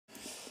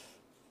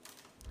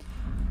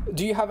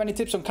Do you have any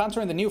tips on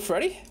countering the new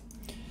Freddy?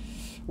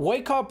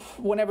 Wake up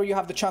whenever you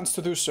have the chance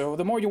to do so.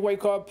 The more you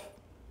wake up,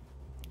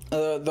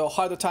 the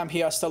harder time he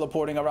has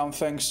teleporting around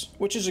things,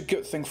 which is a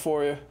good thing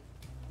for you.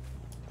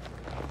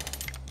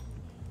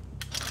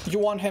 You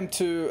want him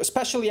to,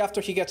 especially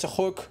after he gets a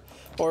hook,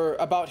 or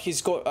about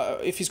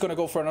if he's gonna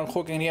go for an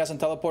unhook and he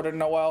hasn't teleported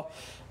in a while,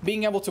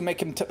 being able to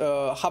make him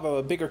have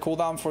a bigger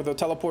cooldown for the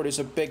teleport is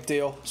a big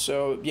deal.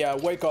 So yeah,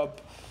 wake up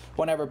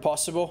whenever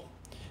possible.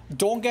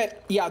 Don't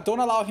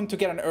allow him to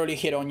get an early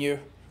hit on you.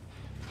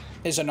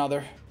 Is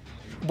another.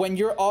 When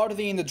you're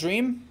already in the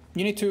dream,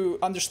 you need to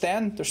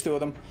understand. There's two of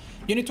them.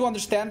 You need to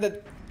understand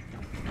that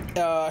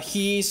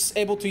he's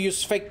able to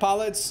use fake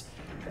pallets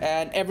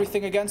and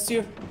everything against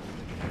you.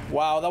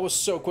 Wow, that was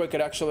so quick.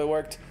 It actually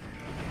worked.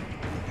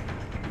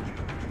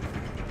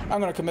 I'm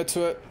gonna commit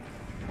to it.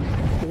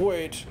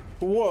 Wait.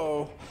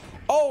 Whoa.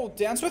 Oh,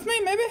 dance with me,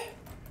 maybe?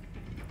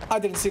 I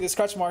didn't see the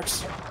scratch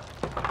marks.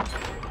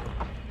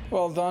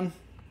 Well done.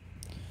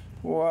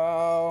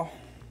 Wow.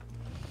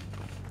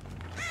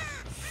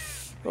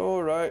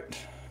 Alright.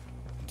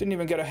 Didn't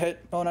even get a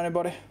hit on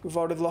anybody. We've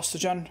already lost the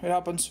gen. It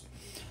happens.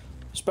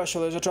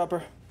 Especially as a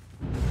trapper.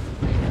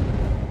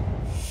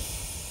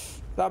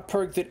 That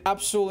perk did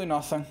absolutely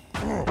nothing.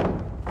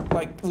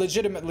 Like,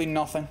 legitimately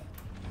nothing.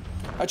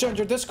 I joined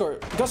your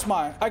Discord. Gus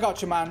Mai, I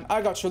got you, man.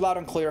 I got you loud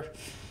and clear.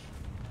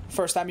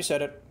 First time you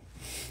said it.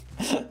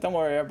 Don't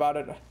worry about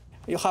it.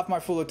 You'll have my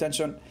full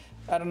attention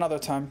at another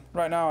time.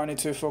 Right now, I need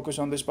to focus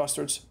on these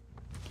bastards.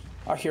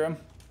 I hear him.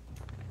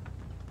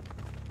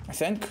 I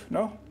think.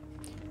 No?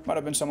 Might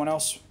have been someone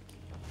else.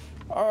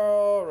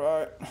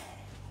 Alright.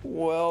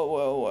 Well,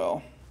 well,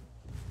 well.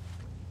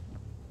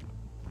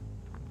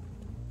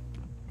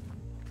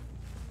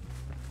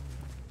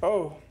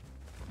 Oh.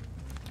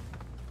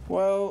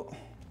 Well.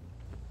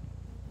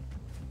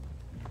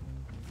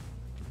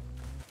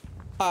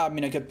 I'm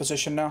in a good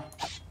position now.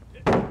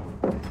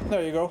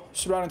 There you go.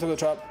 Right into the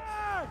trap.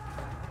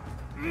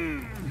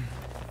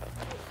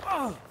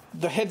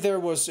 The hit there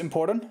was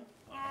important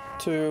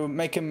to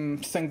make him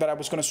think that I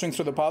was going to swing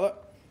through the pallet.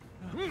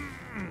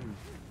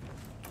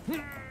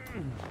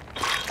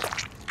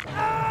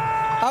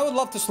 I would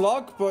love to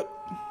slug, but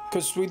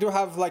because we do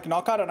have like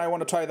knockout and I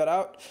want to try that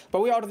out.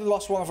 But we already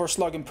lost one of our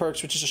slugging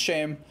perks, which is a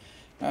shame.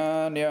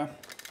 And yeah,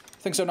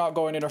 things are not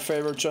going in our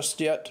favor just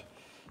yet.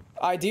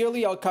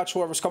 Ideally, I'll catch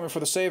whoever's coming for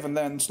the save and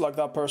then slug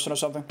that person or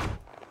something.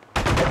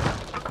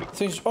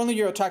 Since only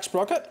your attacks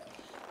proc it.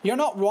 You're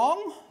not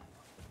wrong.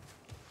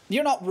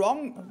 You're not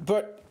wrong,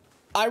 but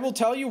I will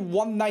tell you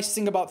one nice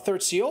thing about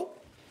Third Seal.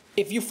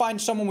 If you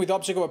find someone with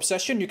Obstacle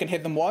Obsession, you can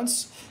hit them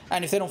once.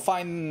 And if they don't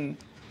find...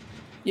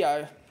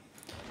 Yeah.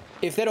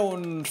 If they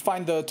don't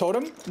find the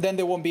totem, then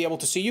they won't be able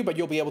to see you, but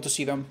you'll be able to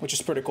see them, which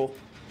is pretty cool.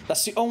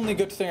 That's the only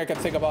good thing I can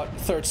think about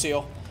Third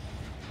Seal.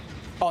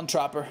 On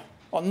Trapper.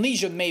 On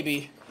Legion,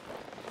 maybe.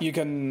 You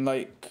can,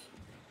 like...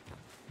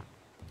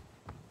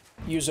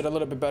 use it a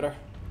little bit better.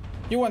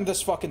 You went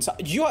this fucking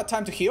side. You had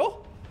time to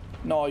heal?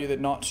 No, you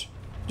did not.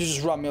 You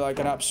just run me like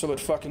an absolute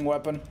fucking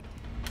weapon.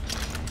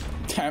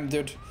 Damn,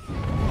 dude.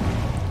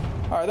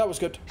 Alright, that was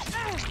good.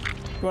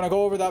 You wanna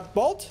go over that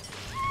bolt?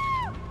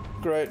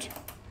 Great.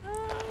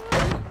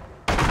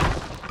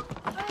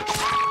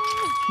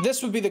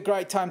 This would be the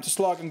great time to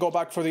slug and go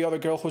back for the other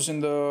girl who's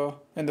in the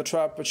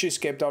trap, but she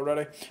escaped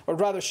already. Or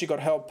rather, she got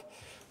help.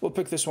 We'll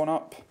pick this one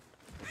up.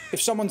 If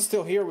someone's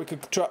still here, we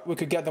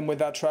could get them with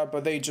that trap,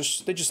 but they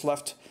just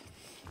left.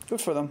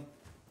 Good for them.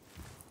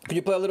 Could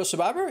you play a little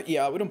Survivor?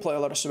 Yeah, we don't play a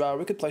lot of Survivor.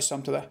 We could play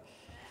some today.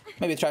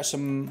 Maybe try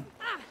some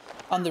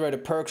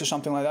underrated perks or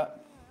something like that.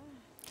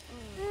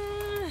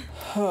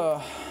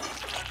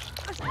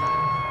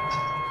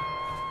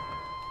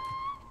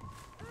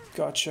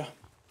 Gotcha.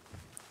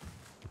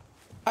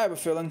 I have a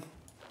feeling.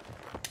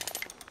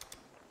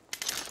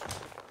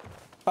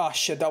 Ah,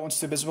 shit, that one's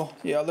too visible.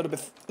 Yeah, a little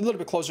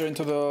bit closer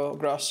into the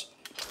grass.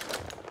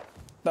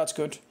 That's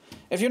good.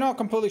 If you're not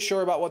completely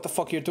sure about what the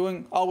fuck you're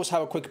doing, always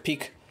have a quick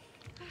peek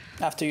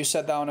after you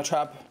set down a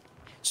trap.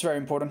 It's very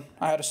important.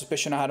 I had a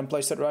suspicion I hadn't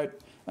placed it right,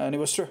 and it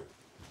was true.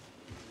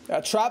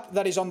 A trap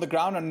that is on the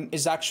ground and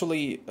is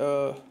actually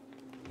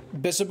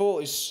visible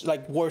is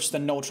like worse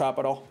than no trap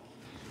at all.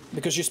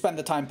 Because you spend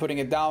the time putting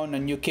it down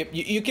and you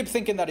keep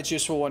thinking that it's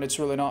useful when it's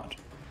really not.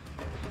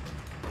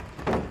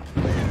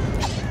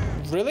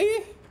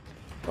 Really?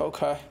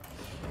 Okay.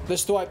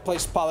 This Dwight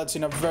placed pallets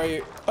in a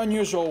very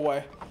unusual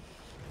way.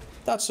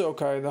 That's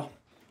okay though.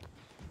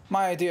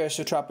 My idea is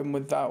to trap him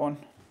with that one.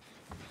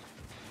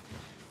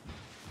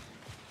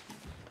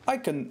 I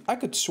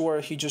could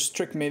swear he just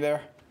tricked me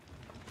there.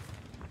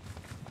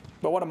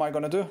 But what am I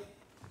gonna do?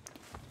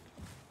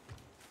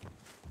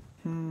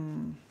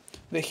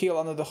 They heal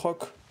under the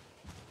hook.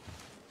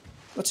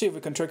 Let's see if we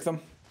can trick them.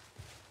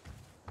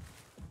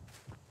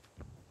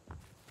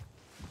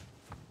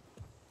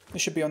 They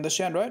should be on this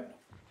end, right?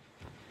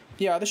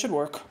 Yeah, this should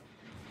work.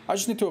 I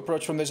just need to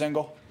approach from this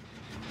angle.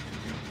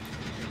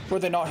 Were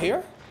they not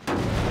here?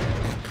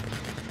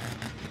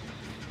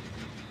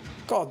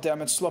 God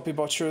damn it, Sloppy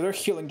Butcher. They're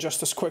healing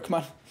just as quick,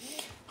 man.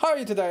 How are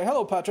you today?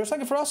 Hello, Patrick.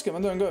 Thank you for asking.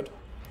 I'm doing good.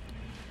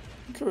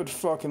 Good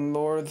fucking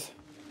lord.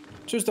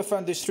 Just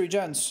defend these 3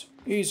 gens.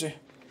 Easy.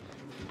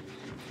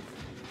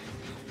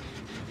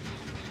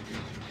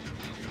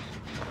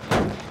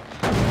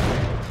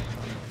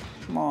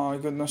 My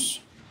goodness.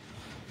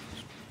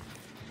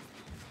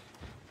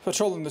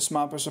 Patrolling this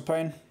map is a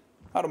pain.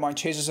 I don't mind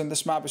chases in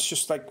this map. It's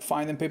just like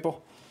finding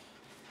people.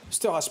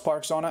 Still has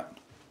sparks on it.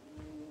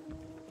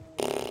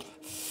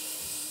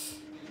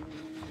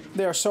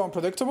 They are so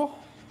unpredictable.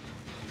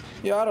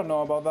 Yeah, I don't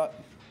know about that.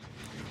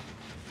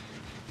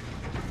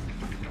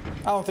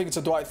 I don't think it's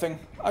a Dwight thing.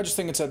 I just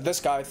think it's a this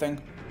guy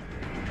thing.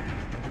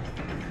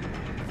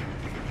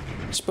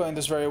 Just playing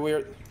this very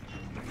weird.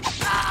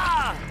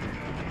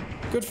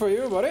 Good for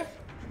you, buddy.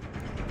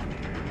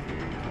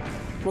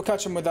 We'll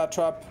catch him with that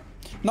trap.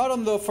 Not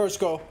on the first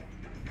go.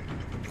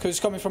 Because he's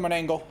coming from an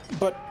angle.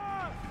 But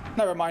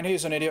never mind,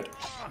 he's an idiot.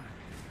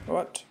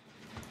 What?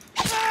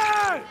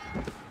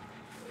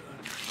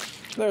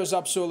 There's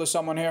absolutely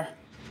someone here.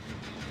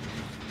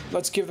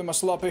 Let's give them a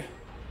sloppy.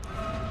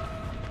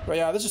 But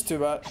yeah, this is too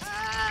bad.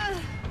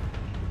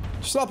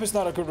 Sloppy's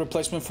not a good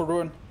replacement for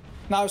Ruin.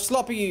 Now,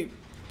 Sloppy...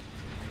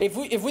 If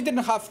we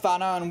didn't have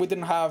Thana and we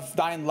didn't have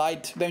Dying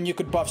Light, then you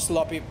could buff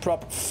Sloppy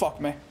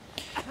fuck me.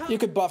 You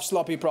could buff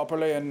Sloppy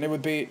properly and it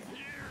would be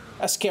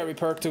a scary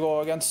perk to go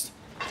against.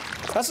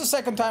 That's the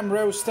second time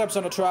Rose steps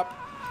on a trap.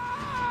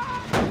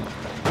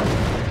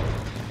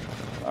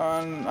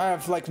 And I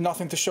have like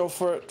nothing to show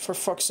for it, for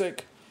fuck's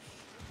sake.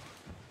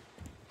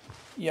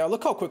 Yeah,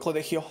 look how quickly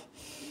they heal.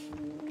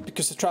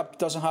 Because the trap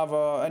doesn't have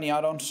any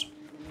add-ons.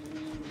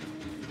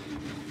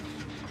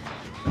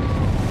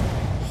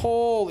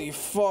 Holy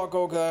fuck,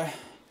 okay.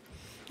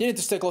 You need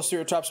to stay close to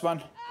your traps,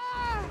 man.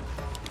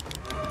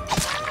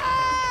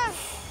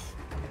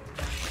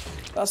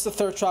 That's the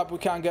 3rd trap we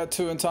can't get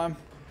to in time.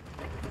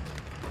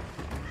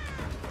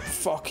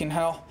 Fucking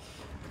hell.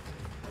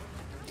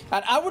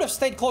 And I would have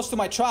stayed close to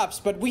my traps,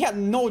 but we had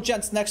no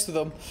gens next to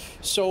them.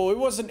 So it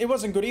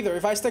wasn't good either.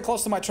 If I stayed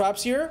close to my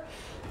traps here,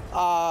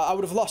 I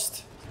would have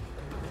lost.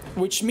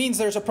 Which means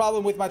there's a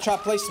problem with my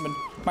trap placement.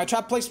 My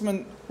trap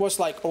placement was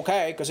like,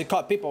 okay, because it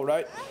caught people,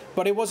 right?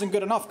 But it wasn't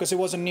good enough because it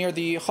wasn't near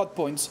the hot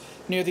points,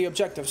 near the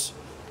objectives.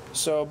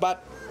 So,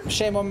 but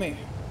shame on me.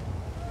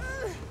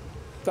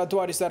 That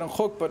Dwight is dead on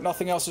hook, but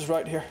nothing else is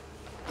right here.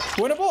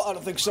 Winnable? I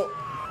don't think so.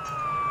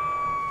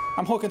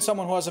 I'm hooking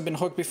someone who hasn't been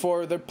hooked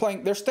before.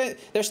 They're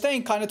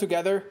staying kind of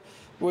together,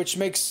 which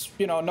makes,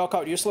 you know,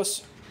 knockout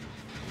useless.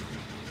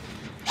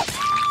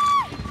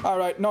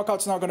 Alright,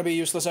 knockout's not going to be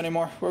useless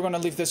anymore. We're going to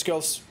leave this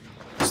girl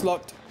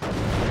slugged.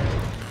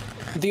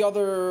 The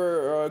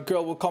other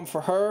girl will come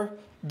for her.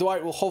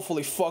 Dwight will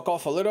hopefully fuck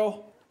off a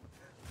little.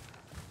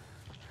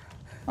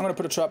 I'm going to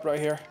put a trap right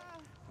here.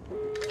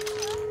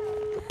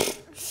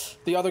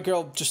 The other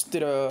girl just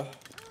did a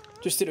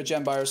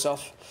gem by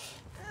herself.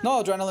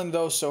 No adrenaline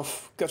though, so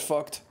get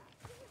fucked.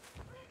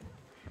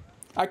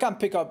 I can't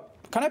pick up...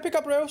 Can I pick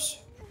up Rose?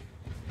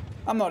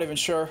 I'm not even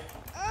sure.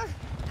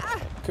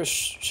 Because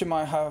she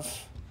might have...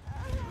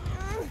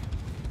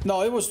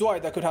 No, it was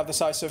Dwight that could have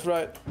decisive,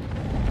 right?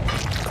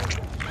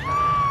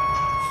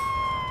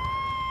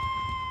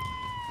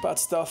 Bad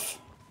stuff.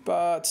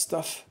 Bad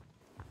stuff.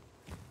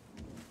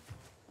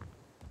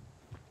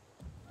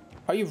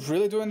 Are you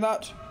really doing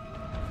that?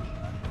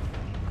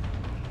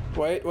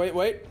 Wait, wait,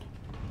 wait.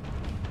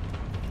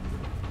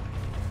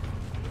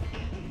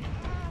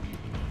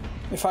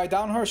 If I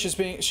down her, she's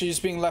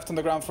being left on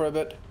the ground for a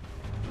bit.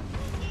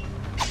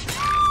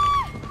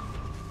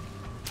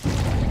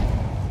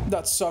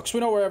 That sucks.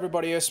 We know where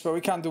everybody is, but we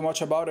can't do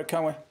much about it,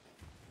 can we?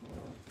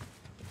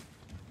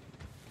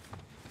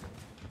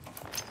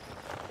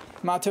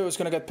 Matteo is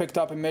gonna get picked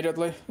up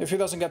immediately. If he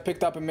doesn't get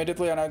picked up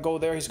immediately and I go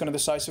there, he's gonna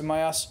decisive my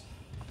ass.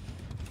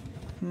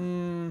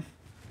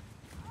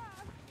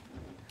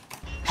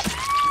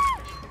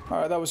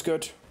 Alright, that was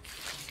good.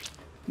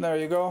 There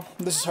you go.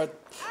 This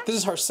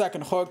is her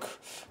second hook,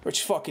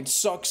 which fucking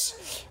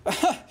sucks.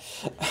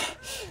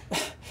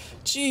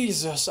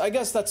 Jesus, I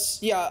guess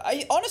that's...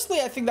 Yeah, honestly,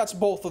 I think that's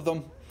both of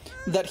them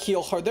that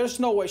heal her. There's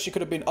no way she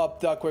could have been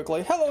up that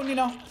quickly. Hello,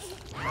 Nina.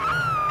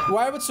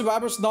 Why would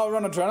survivors not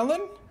run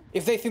adrenaline?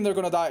 If they think they're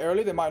gonna die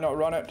early, they might not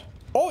run it.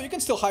 Oh, you can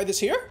still hide this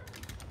here?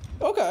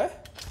 Okay.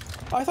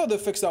 I thought they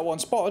fixed that one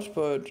spot,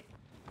 but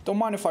don't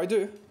mind if I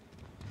do.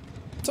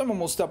 Someone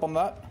will step on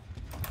that.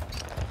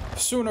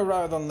 Sooner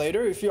rather than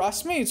later. If you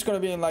ask me, it's gonna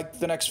be in like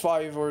the next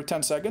 5 or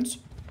 10 seconds.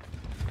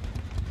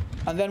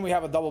 And then we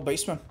have a double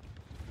basement.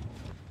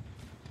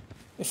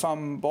 If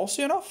I'm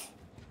ballsy enough?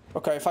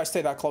 Okay, if I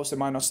stay that close, they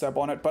might not step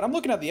on it. But I'm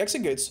looking at the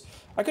exit gates.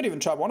 I could even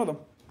trap one of them.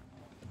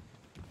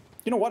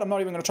 You know what? I'm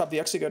not even gonna trap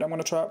the exit gate. I'm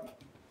gonna trap...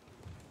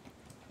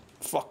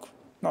 Fuck.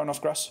 Not enough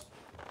grass.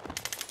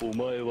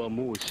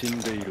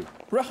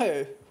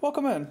 Rehe,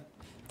 welcome in.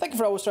 Thank you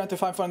for always trying to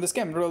find fun in this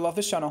game. I really love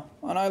this channel.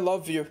 And I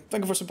love you.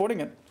 Thank you for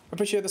supporting it.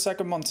 Appreciate the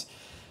second month.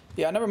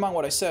 Yeah, never mind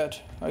what I said,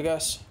 I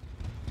guess.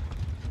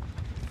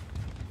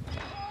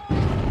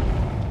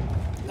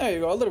 There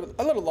you go,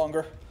 a little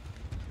longer.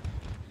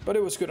 But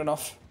it was good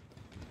enough.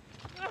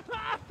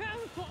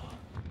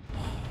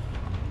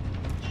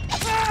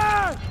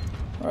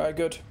 Alright,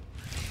 good.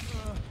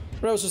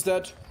 Rose is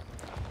dead.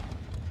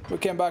 We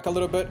came back a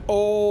little bit.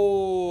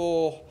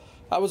 Oh,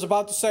 I was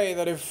about to say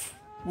that if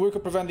we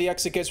could prevent the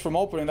exit gates from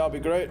opening, that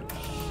would be great.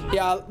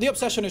 Yeah, the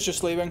obsession is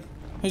just leaving.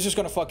 He's just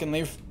gonna fucking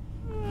leave.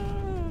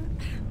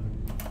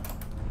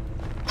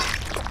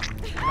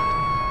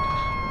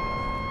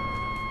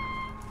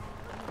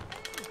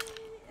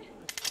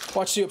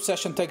 Watch the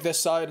obsession take this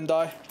side and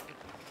die.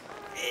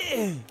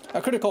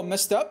 A critical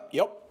misstep.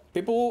 Yep.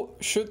 People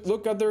should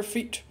look at their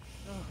feet.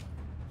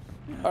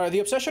 Alright, the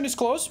obsession is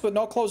close, but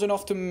not close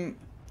enough to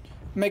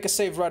make a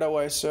save right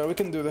away, so we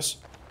can do this.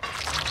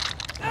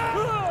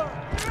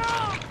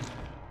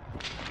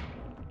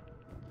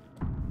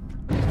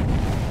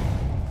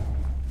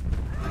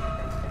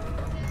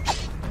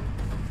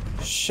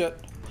 Shit.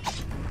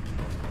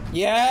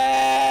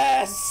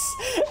 Yes!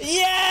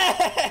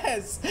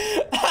 Yes!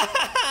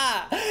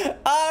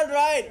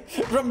 Alright,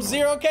 from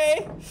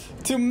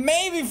 0k to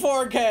maybe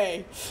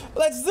 4k.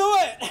 Let's do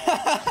it!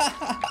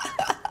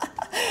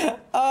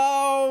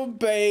 Oh,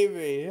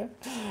 baby.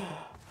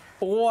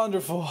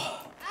 Wonderful.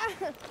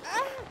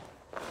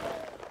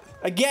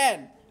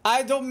 Again,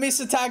 I don't miss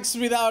attacks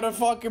without a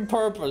fucking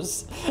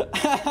purpose.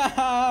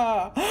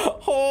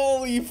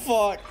 Holy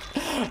fuck.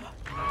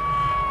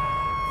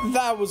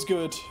 That was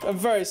good. And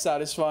very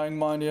satisfying,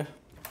 mind you.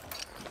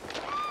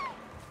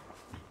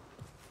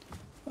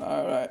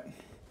 Alright.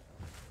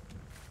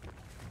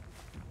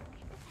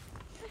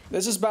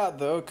 This is bad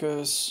though,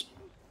 because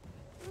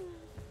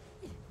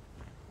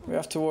we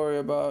have to worry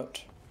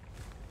about...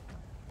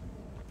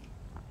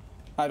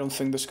 I don't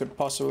think this could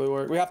possibly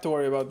work. We have to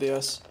worry about the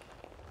S.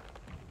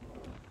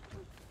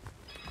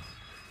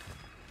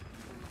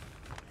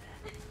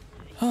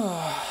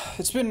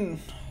 It's been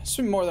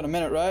more than a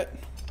minute, right?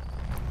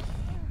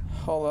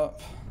 Hold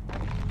up.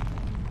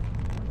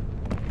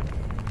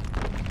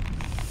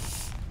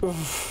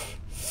 Oof.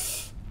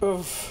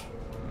 Oof.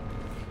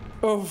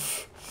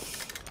 Oof.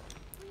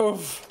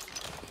 Oof.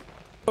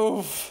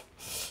 Oof.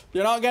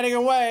 You're not getting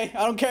away.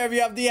 I don't care if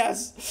you have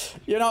DS.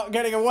 You're not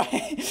getting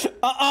away.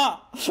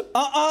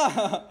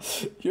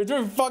 You're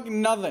doing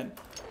fucking nothing.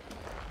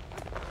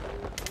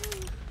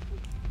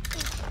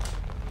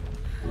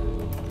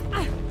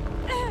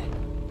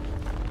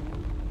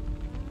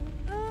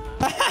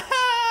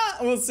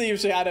 We'll see if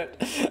she had it.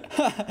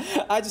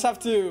 I just have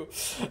to...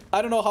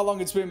 I don't know how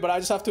long it's been, but I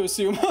just have to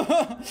assume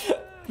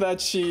that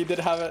she did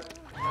have it.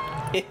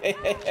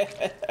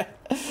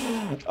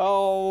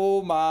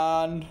 Oh,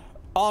 man.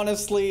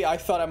 Honestly, I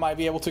thought I might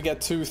be able to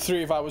get 2,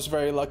 3 if I was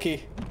very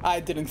lucky. I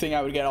didn't think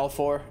I would get all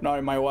 4, not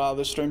in my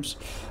wildest dreams.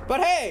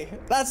 But hey,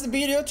 that's the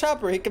beauty of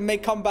Trapper. He can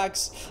make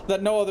comebacks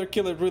that no other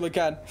killer really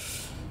can.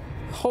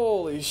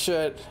 Holy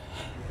shit.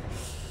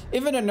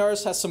 Even a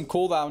nurse has some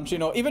cooldowns, you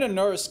know. Even a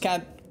nurse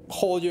can't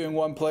hold you in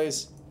one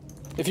place.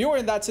 If you were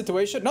in that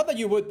situation, not that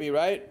you would be,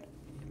 right?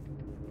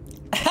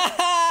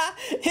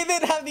 He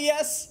did have the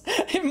S.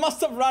 He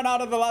must have run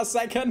out of the last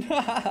second.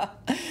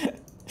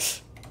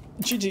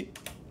 GG.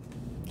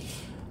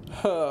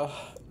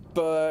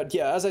 But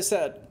yeah, as I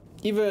said,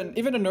 even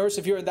a nurse,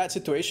 if you're in that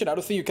situation, I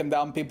don't think you can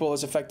down people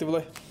as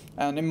effectively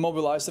and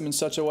immobilize them in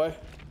such a way.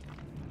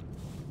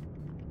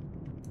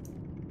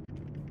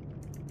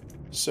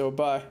 So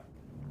bye.